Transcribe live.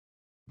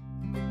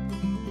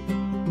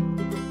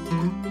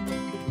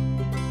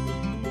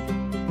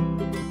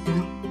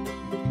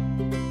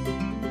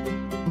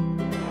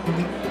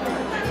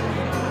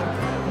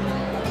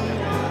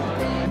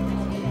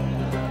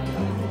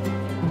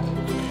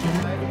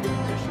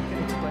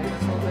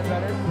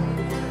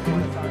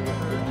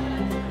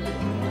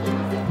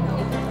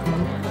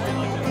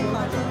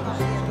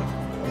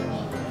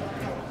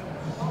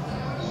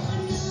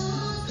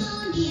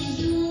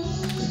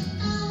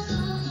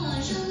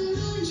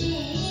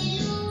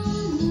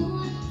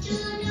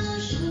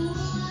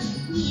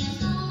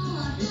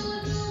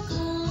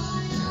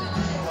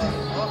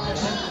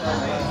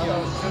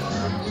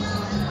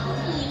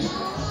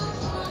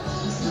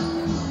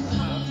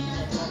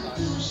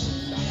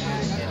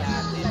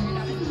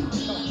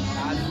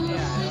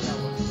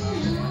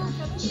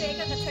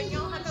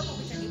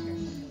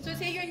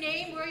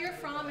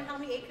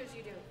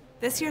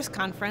This year's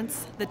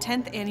conference, the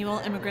 10th Annual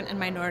Immigrant and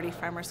Minority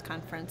Farmers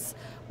Conference,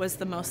 was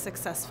the most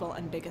successful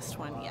and biggest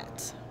one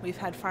yet. We've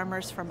had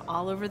farmers from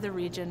all over the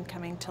region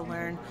coming to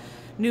learn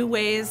new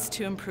ways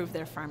to improve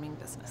their farming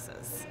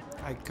businesses.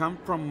 I come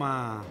from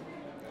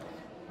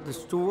the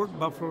Stewart,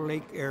 Buffalo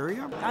Lake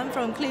area. I'm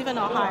from Cleveland,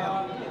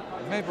 Ohio.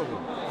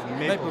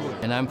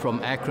 Maplewood. And I'm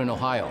from Akron,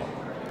 Ohio.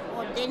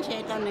 I've been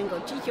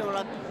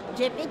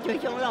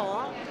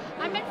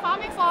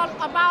farming for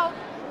about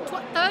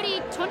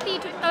 20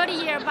 to 30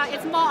 years, but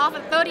it's more of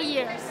 30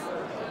 years.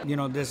 You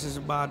know, this is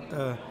about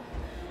 5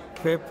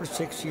 or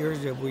 6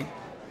 years that we've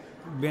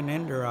been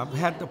in there. I've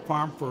had the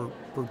farm for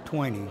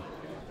 20.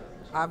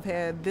 I've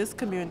had this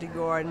community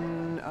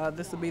garden,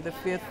 this will be the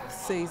 5th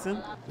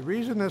season. The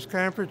reason this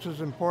conference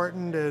is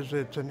important is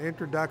it's an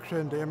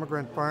introduction to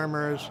immigrant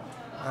farmers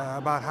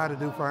about how to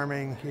do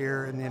farming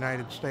here in the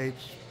United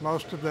States.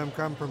 Most of them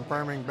come from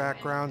farming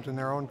backgrounds in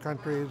their own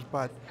countries,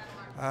 but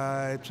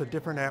it's a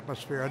different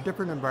atmosphere, a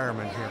different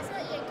environment here.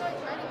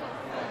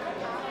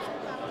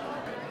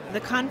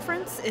 The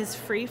conference is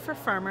free for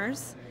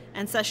farmers,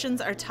 and sessions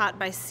are taught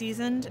by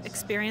seasoned,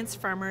 experienced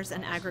farmers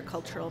and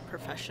agricultural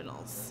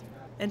professionals.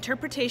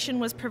 Interpretation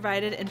was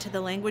provided into the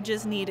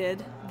languages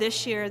needed.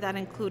 This year that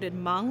included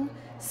Hmong,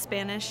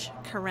 Spanish,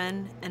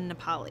 Karen, and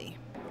Nepali.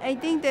 I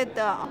think that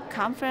the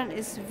conference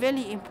is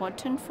really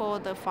important for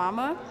the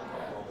farmer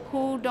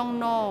who don't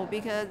know,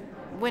 because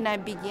when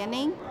I'm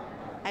beginning,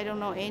 I don't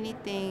know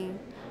anything.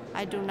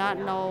 I do not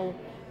know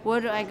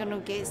where I gonna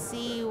get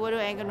seed, where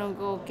I gonna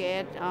go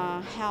get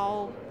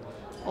help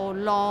or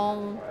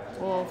loan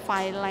or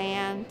find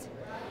land,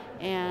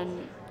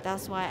 and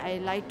that's why I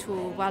like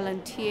to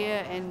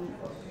volunteer and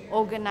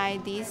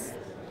organize this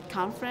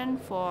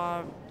conference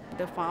for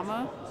the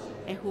farmer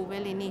and who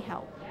really need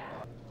help.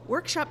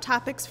 Workshop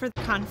topics for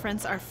the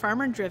conference are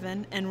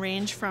farmer-driven and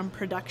range from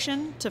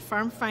production to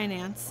farm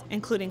finance,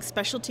 including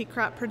specialty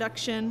crop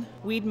production,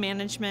 weed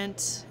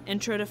management,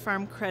 intro to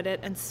farm credit,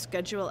 and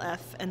Schedule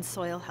F, and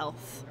soil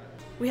health.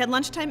 We had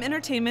lunchtime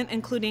entertainment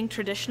including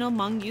traditional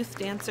Hmong youth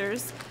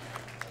dancers,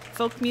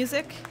 folk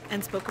music,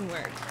 and spoken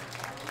word.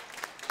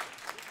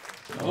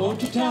 Go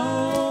to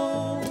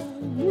town,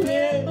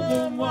 red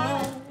and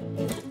white,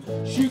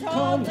 she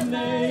called her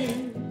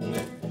name,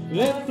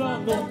 left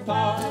from the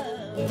fire.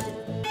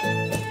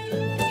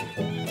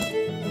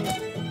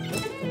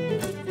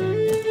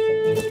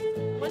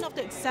 One of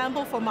the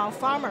examples from our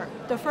farmer,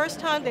 the first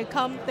time they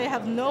come, they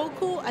have no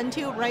clue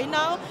until right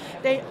now.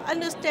 They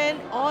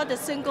understand all the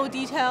single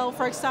detail,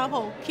 for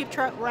example, keep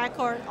track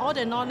record, all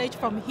the knowledge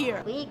from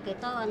here.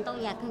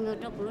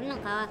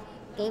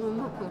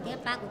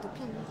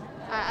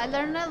 I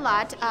learned a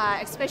lot,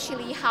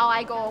 especially how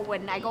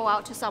when I go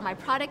out to sell my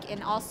product,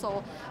 and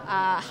also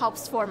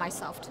helps for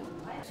myself too.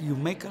 You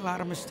make a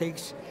lot of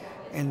mistakes,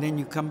 and then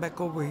you come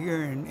back over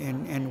here,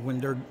 and when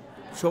they're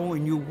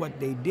showing you what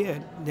they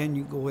did, then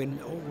you go in,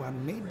 oh, I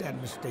made that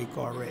mistake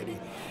already,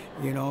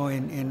 you know,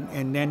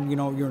 and then, you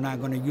know, you're not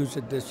going to use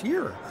it this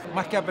year.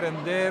 Más que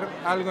aprender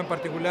algo en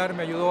particular,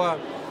 me ayudó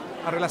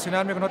a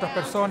relacionarme con otras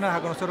personas, a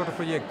conocer otros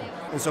proyectos.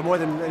 And so more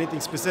than anything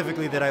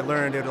specifically that I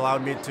learned, it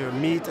allowed me to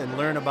meet and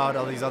learn about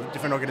all these other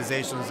different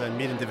organizations and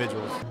meet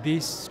individuals.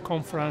 This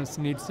conference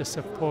needs the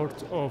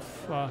support of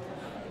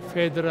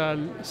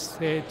federal,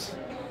 state,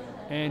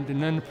 and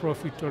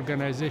non-profit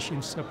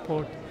organization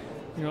support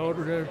in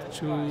order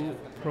to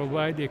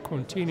provide a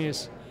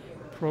continuous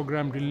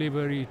program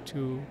delivery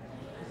to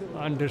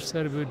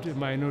underserved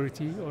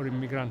minority or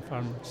immigrant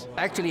farmers.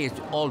 Actually, it's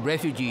all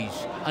refugees,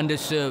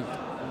 underserved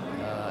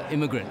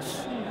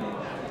immigrants.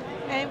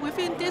 And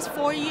within these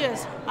 4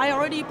 years, I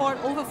already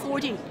brought over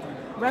 40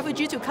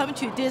 refugees to come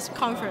to this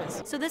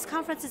conference. So this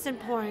conference is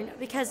important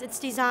because it's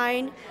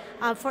designed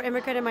for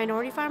immigrant and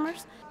minority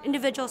farmers,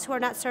 individuals who are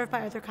not served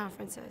by other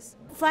conferences.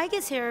 FLAG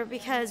is here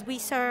because we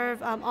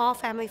serve all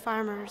family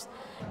farmers,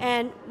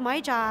 and my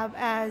job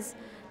as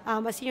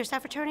a senior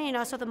staff attorney and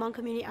also the Hmong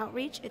community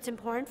outreach, it's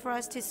important for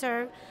us to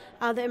serve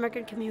the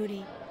immigrant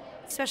community,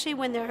 especially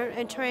when they're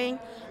entering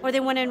or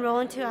they want to enroll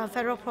into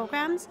federal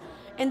programs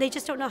and they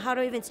just don't know how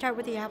to even start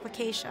with the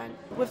application.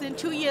 Within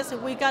 2 years,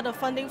 we got the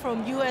funding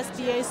from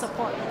USDA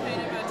support.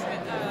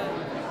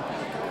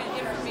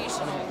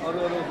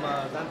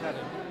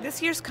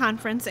 This year's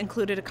conference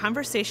included a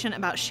conversation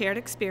about shared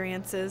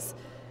experiences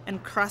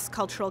and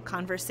cross-cultural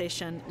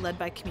conversation led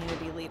by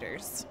community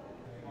leaders.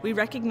 We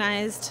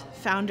recognized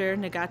founder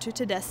Nagatu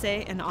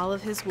Tadesse and all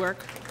of his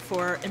work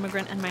for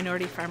immigrant and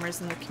minority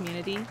farmers in the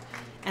community,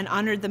 and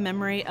honored the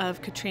memory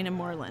of Katrina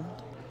Moreland,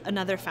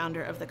 another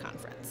founder of the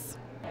conference.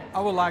 I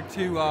would like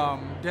to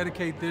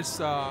dedicate this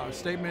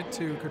statement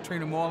to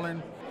Katrina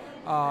Moreland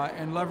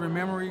and loving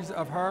memories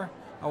of her.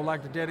 I would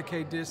like to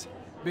dedicate this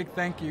big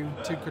thank you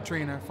to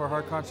Katrina for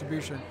her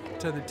contribution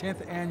to the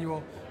 10th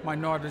Annual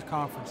Minorities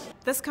Conference.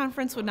 This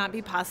conference would not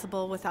be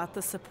possible without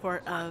the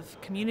support of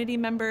community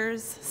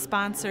members,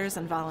 sponsors,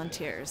 and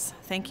volunteers.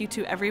 Thank you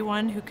to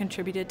everyone who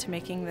contributed to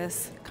making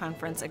this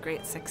conference a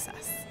great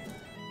success.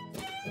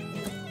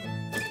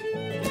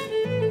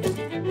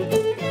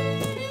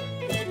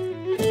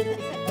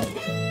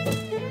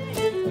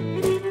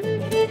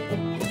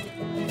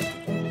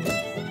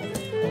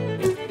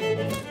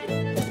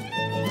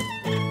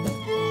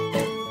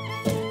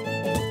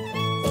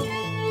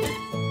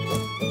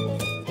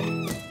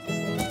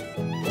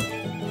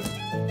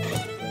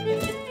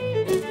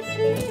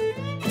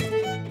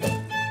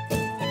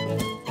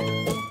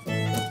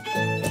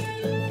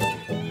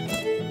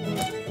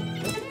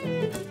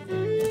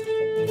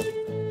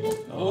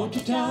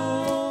 she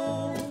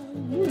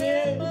told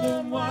red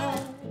and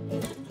white.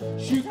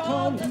 She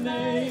called her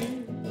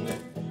name,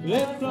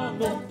 left from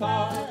the power.